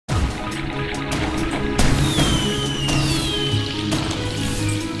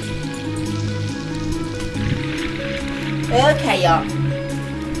Okay, y'all.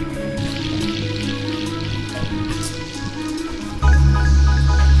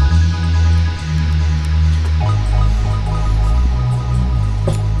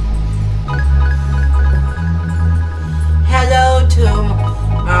 Hello to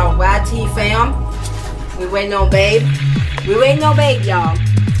our YT fam. We waiting on Babe. We waiting on Babe, y'all.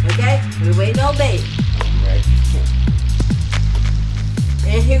 Okay? We waiting on Babe. Right.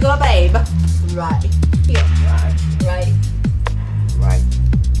 And here go Babe. Right here. Right. Right. Right.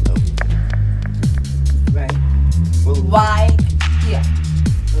 Right. Boom. Right here.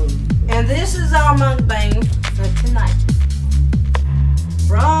 Boom. And this is our mukbang for tonight.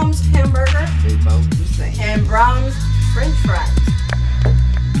 Brahms hamburger They both the same. and Brahms french fries.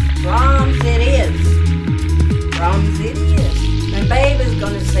 Brahms it is. Brahms it is. And Babe is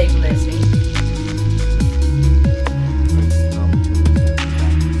going to say blessing.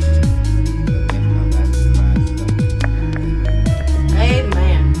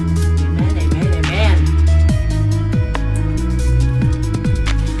 Amen. Amen, amen, amen.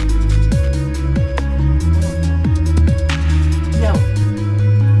 No.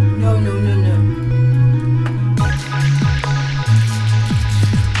 No, no, no, no.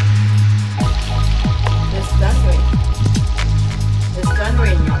 It's thundering. It's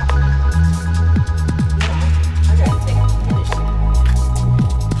thundering, y'all. Yeah, I gotta take medicine.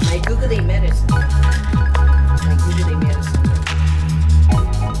 My googly medicine. My googly medicine.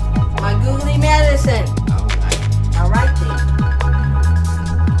 My googly medicine. All right. All right then.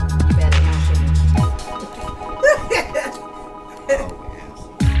 You better answer me.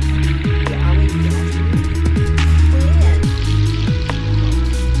 Yeah, I will answer you. When?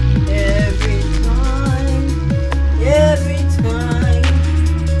 Every time. Every time.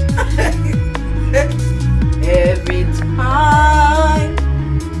 Every time.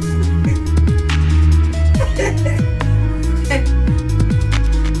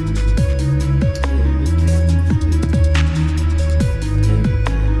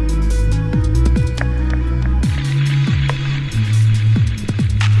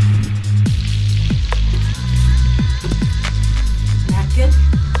 Napkin,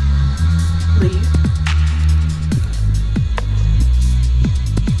 please.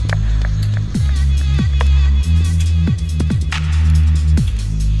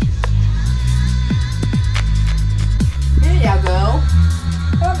 Here you go.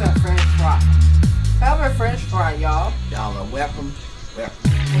 Have a French fry. Have a French fry, y'all. Y'all are welcome.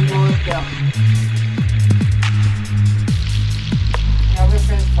 Welcome. And go with them. Have a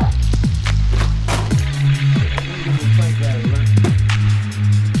French fry.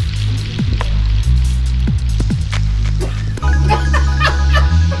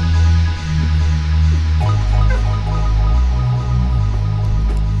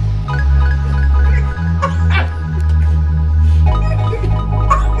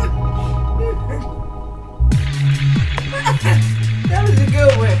 That was a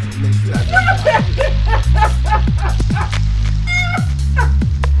good one. Make sure I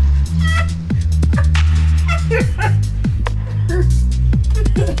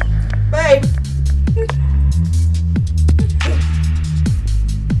Babe.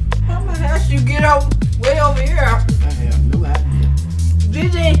 How the hell you get way over here? I have no idea.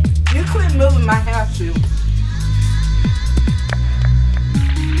 DJ, you quit moving my house shoe.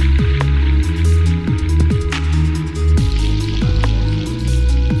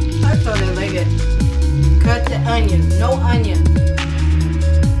 I told that lady, cut the onions. No onions.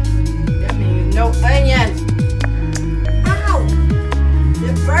 That means no onions. Ow!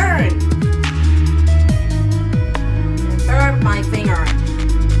 It burned. It burned my finger.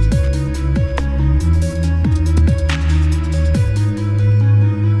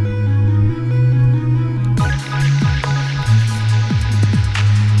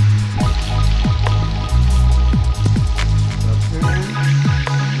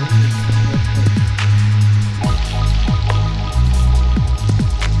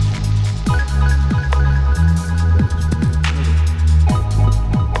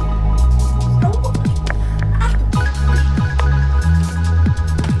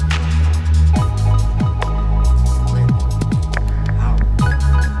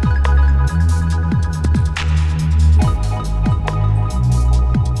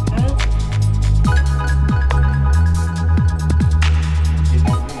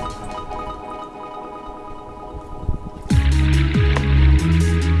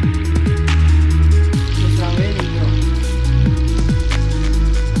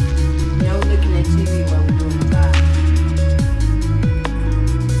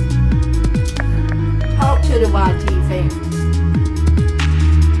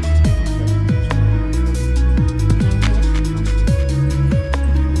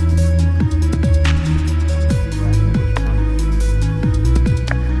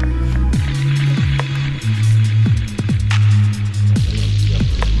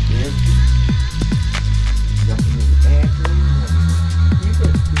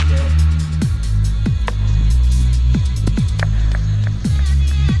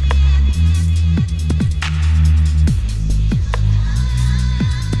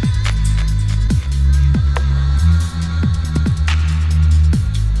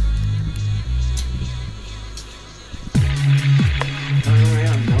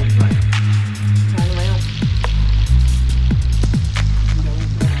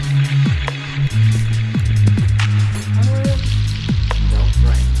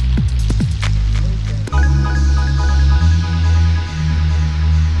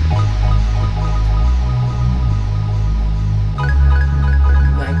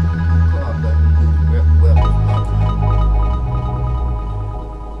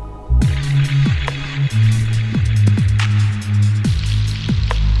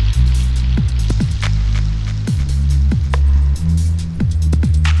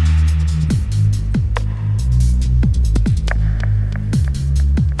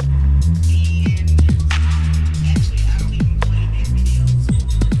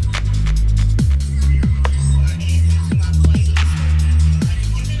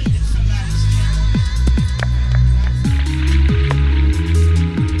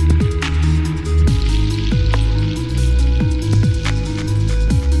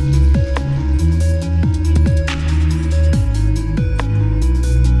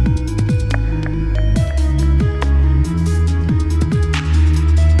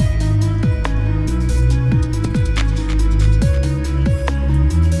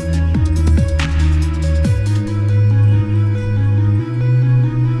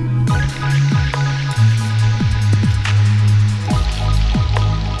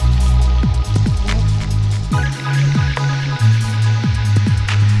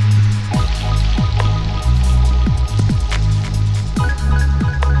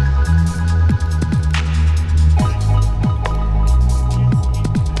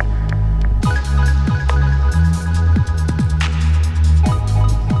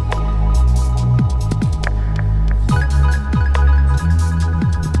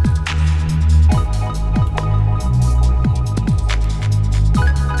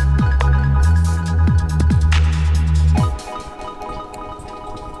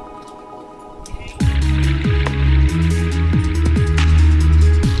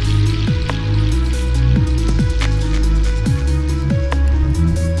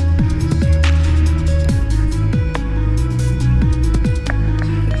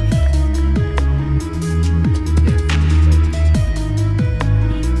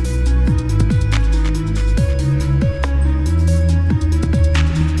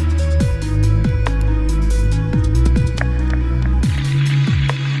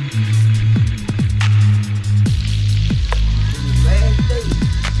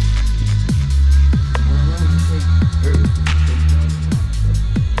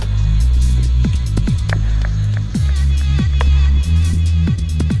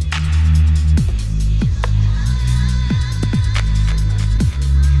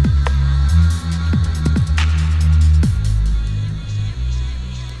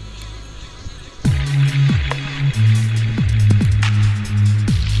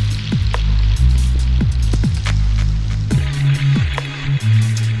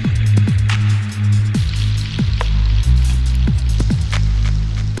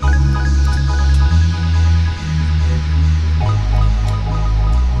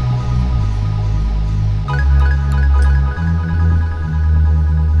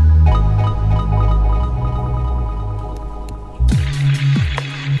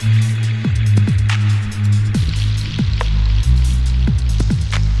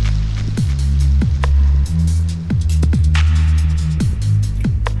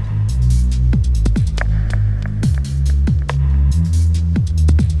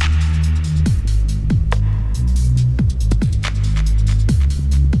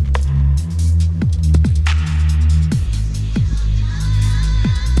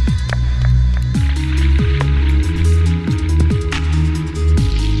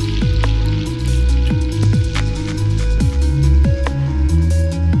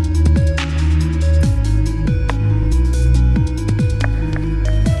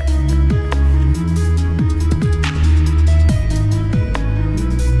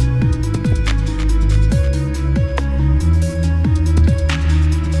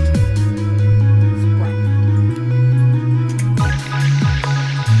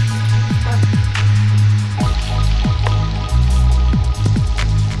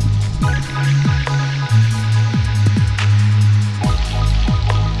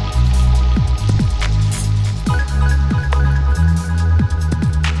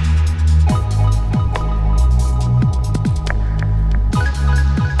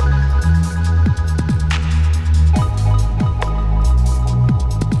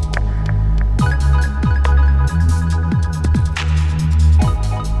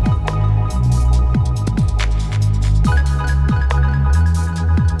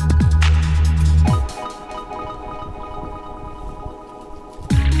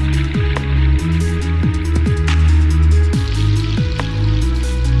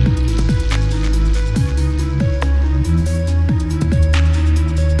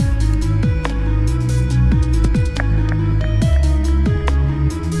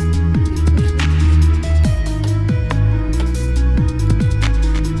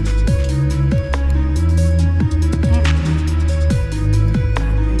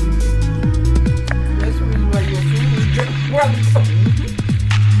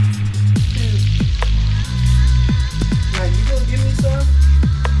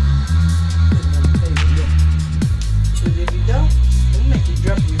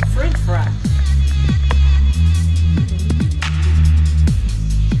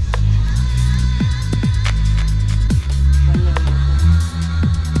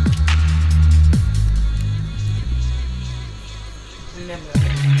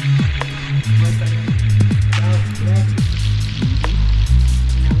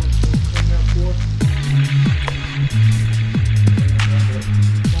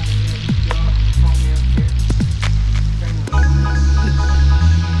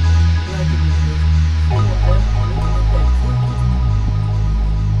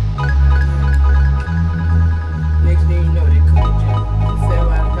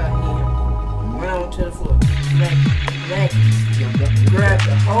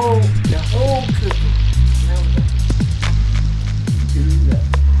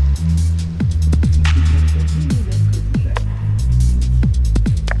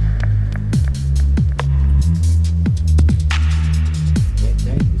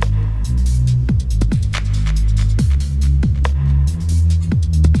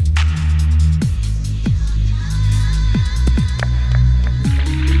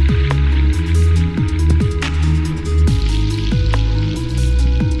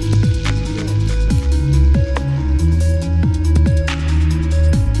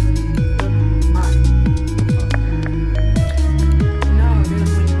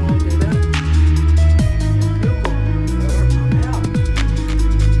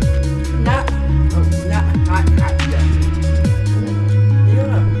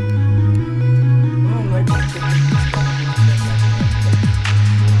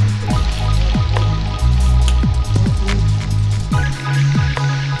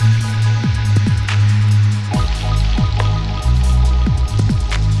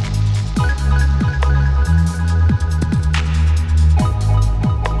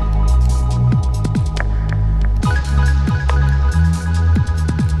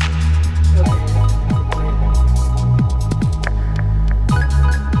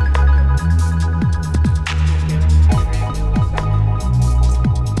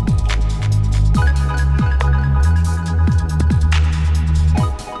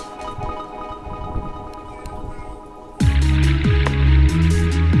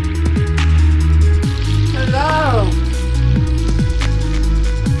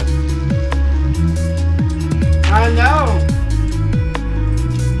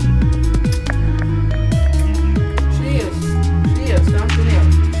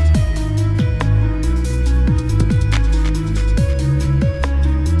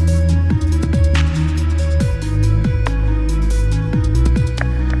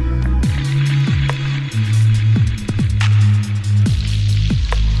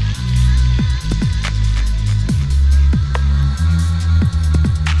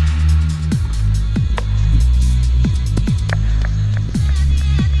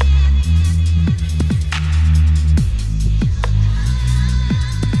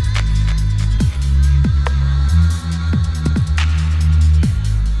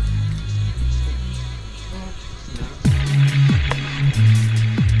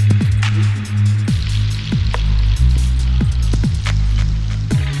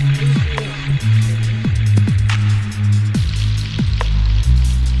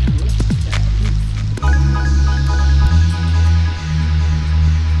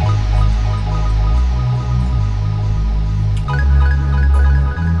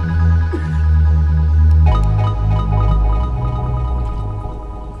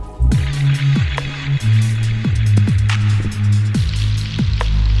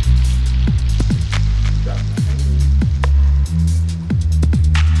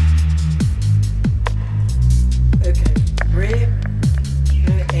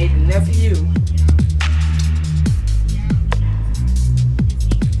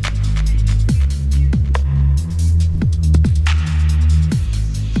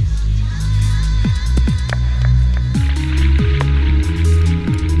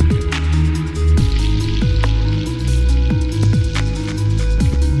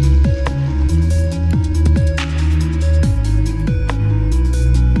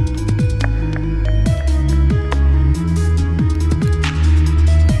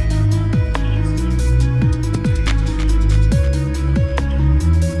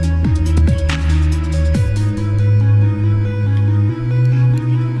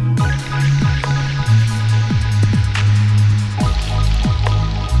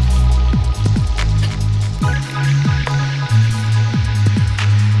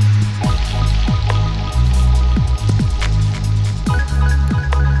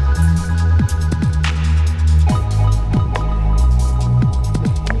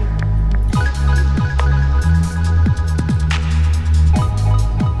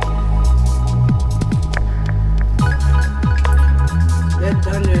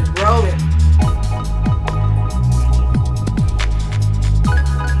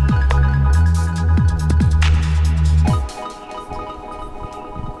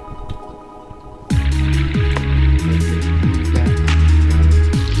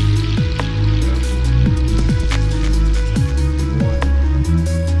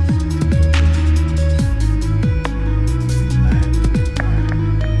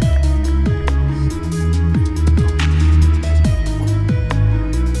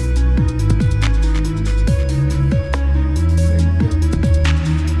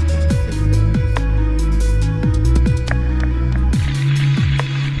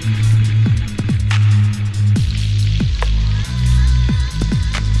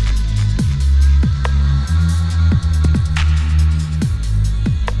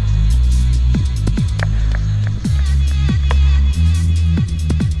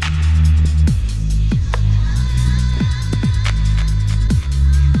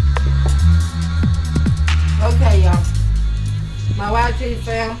 YT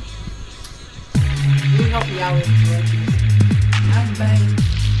fam. We hope y'all enjoy this. I'm babe.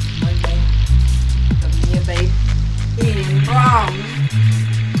 Monday. Of me and babe eating Brahms.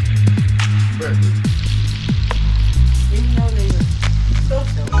 Burger. Even though they were so.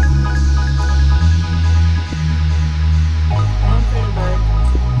 I'm pretty babe.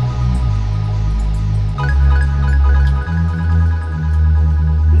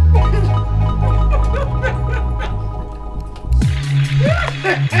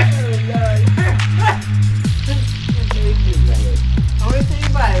 Only thing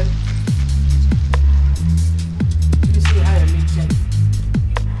about it, you see how the meat tastes.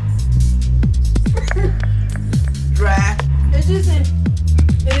 Dry. It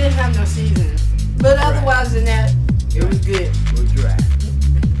didn't have no seasoning. But otherwise than that, it was good. It was dry.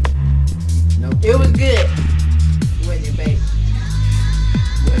 No. It was good. Wasn't it, babe?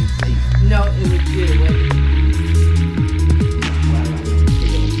 Wasn't seasoned. No, it was good, wasn't it? Well, I didn't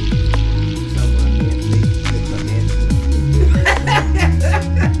tell someone that they took some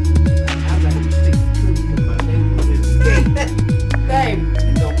I like to speak truth to my neighbors in the game. Babe,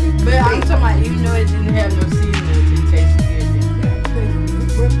 And don't be but I'm talking about even though it didn't have no seasoning, it tasted good.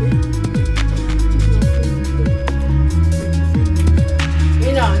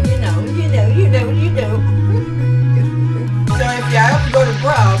 You know. So if y'all ever go to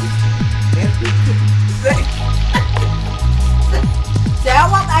Brahms, say I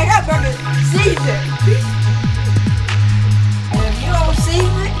want my hamburger seasoned. And if you don't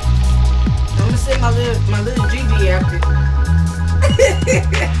season it, I'm gonna send my little Gigi after.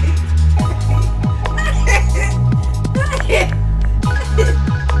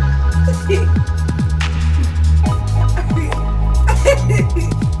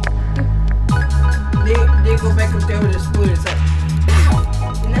 They go back up there with a spoon and say,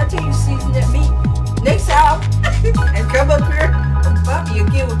 and until you season that meat, next time, and come up here and bump you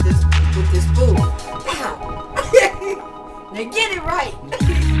again with this spoon. Now get it right.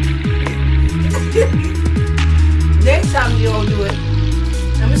 Next time you don't do it,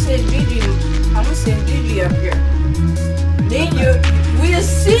 I'm gonna send Gigi up here. Then we'll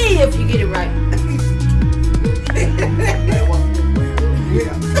see if you get it right.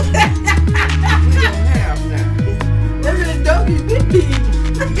 Look at the donkey's big teeth.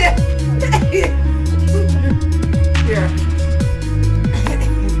 Here.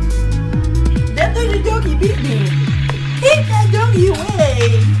 That little donkey bit me. Keep that donkey away.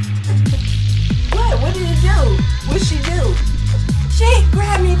 What did it do? What'd she do? She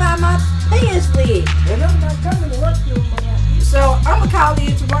grabbed me by my pants leg. And I'm not coming to work you. So I'm gonna call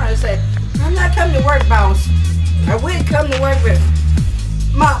you tomorrow and say, I'm not coming to work, boss. I will come to work, but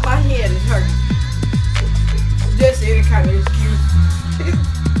my head is hurting. Just any kind of excuse.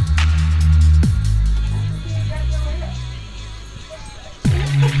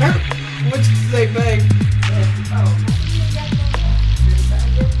 What you say, babe?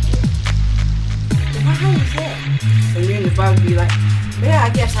 Why is that? And then the boss be like, yeah, I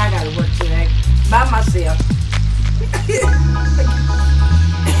guess I gotta work today by myself.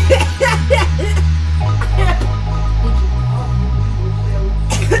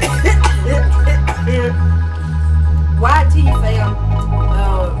 YT fam,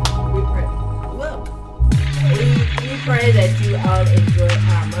 we pray that you all enjoy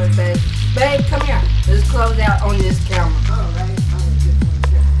our Monday. Babe, come here. Let's close out on this camera.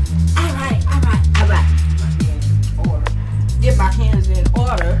 Alright. Get my hands in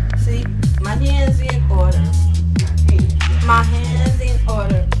order. See, my hands in order. My hands in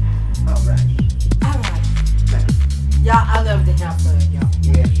order. Alright. Y'all, I love to have fun, y'all.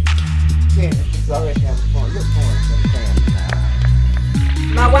 Yeah. Yeah, she's already having fun. Look fun sometimes now.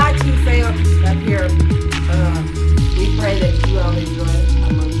 My YT fam up here, we pray that you all enjoy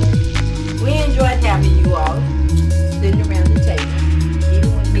our Monday. We enjoyed having you all sitting around the table,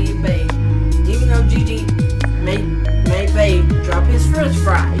 even with me and Babe. Even though Gigi made Babe drop his french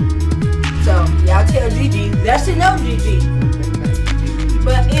fry. So, y'all tell Gigi, that's a no, Gigi.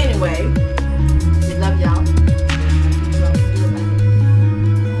 But anyway, we love y'all.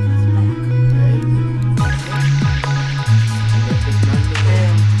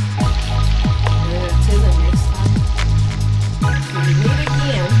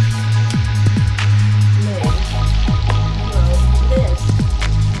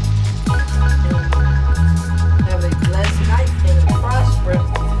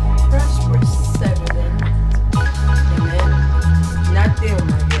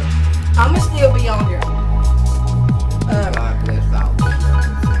 I'm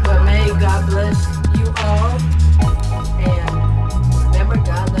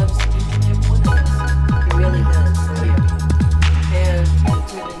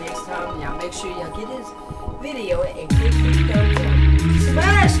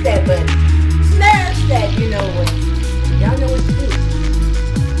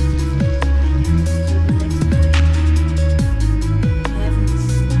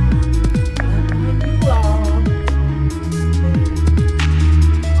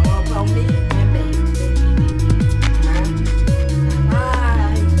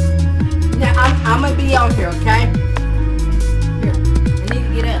me on here, okay? Here, I need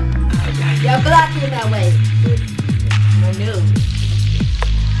to get up. Y'all go out here that way. My nose.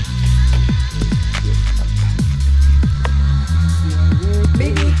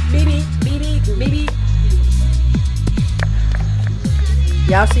 Beep, beep, beep, beep, beep, beep.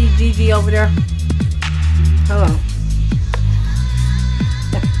 Y'all see Gigi over there? Hold on.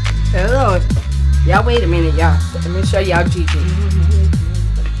 Hello. Y'all wait a minute, y'all. Let me show y'all Gigi.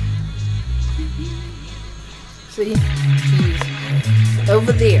 See? She's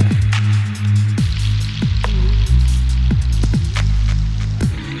over there.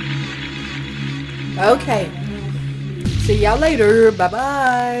 Okay. See y'all later.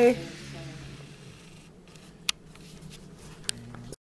 Bye-bye.